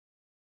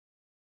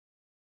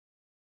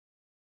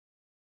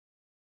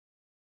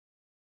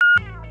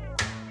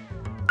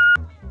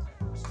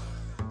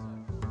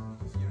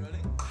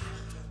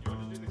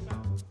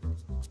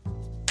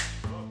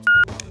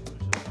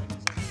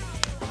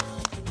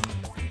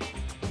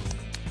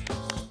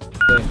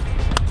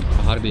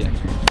Rugby.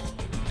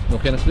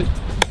 Nog een alsjeblieft.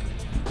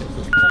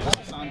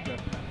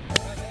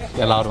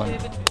 Yeah, loud one.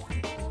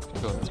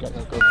 Go, let's go.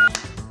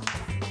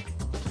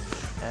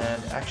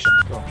 And action.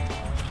 Go.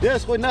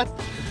 Yes, gooi net.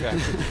 Okay.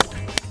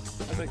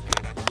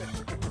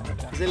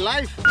 Is it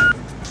live?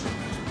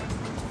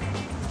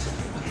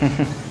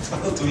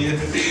 Wat doe je?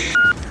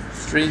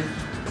 3,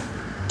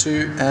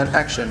 2, and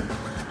action.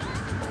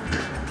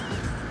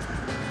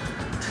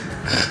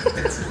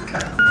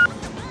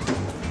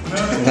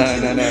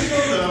 No.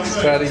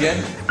 Let's try it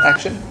again.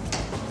 Action.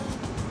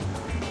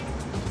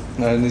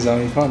 No,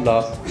 Nizam, you can't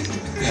laugh.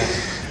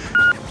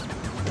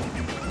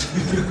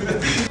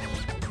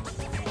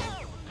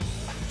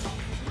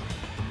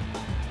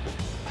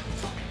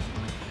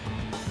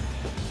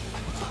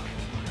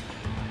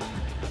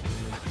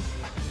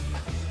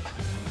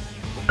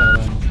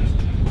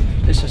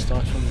 Let's just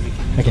start from the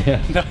beginning.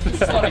 Okay.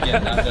 Start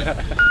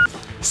again.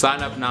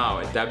 Sign up now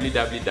at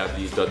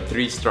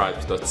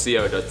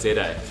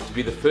www.3stripes.co.za to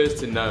be the first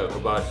to know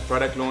about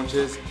product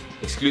launches,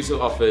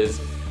 exclusive offers,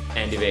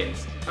 and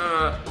events.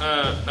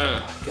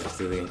 Okay,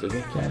 still the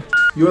interview. Okay.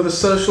 You are the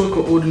social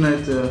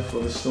coordinator for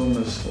the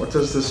Stormers. What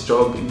does this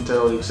job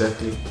entail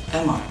exactly?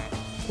 Am I?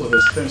 Well,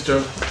 this. Thanks,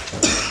 Joe.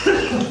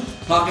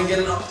 Not gonna get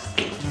it up.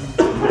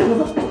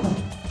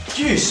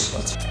 Juice.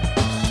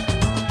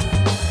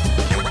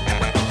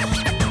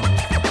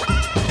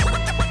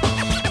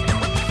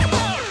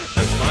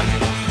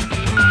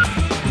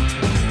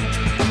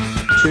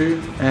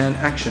 Two, and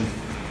action.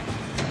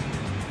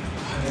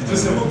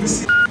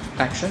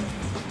 Action.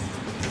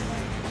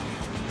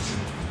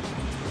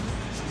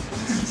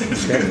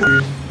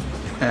 Okay.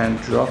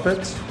 And drop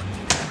it.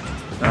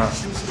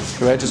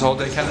 Great, just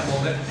hold it. Can I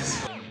hold it?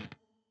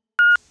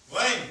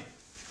 Wayne,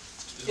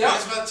 Yeah?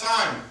 it's about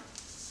time.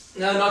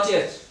 No, not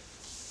yet.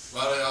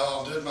 Well,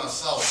 I'll do it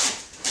myself.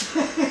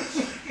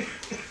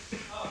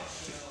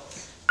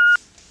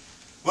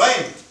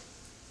 Wayne,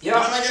 when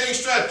am I getting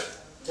stripped?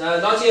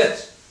 Not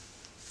yet.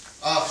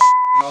 Oh,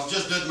 I'll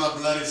just do it my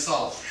bloody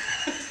self.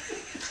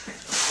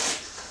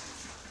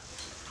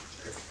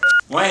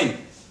 Wayne,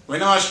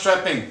 when am I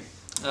strapping?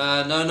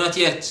 No, not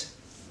yet.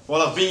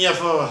 Well, I've been here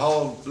for a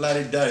whole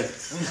bloody day.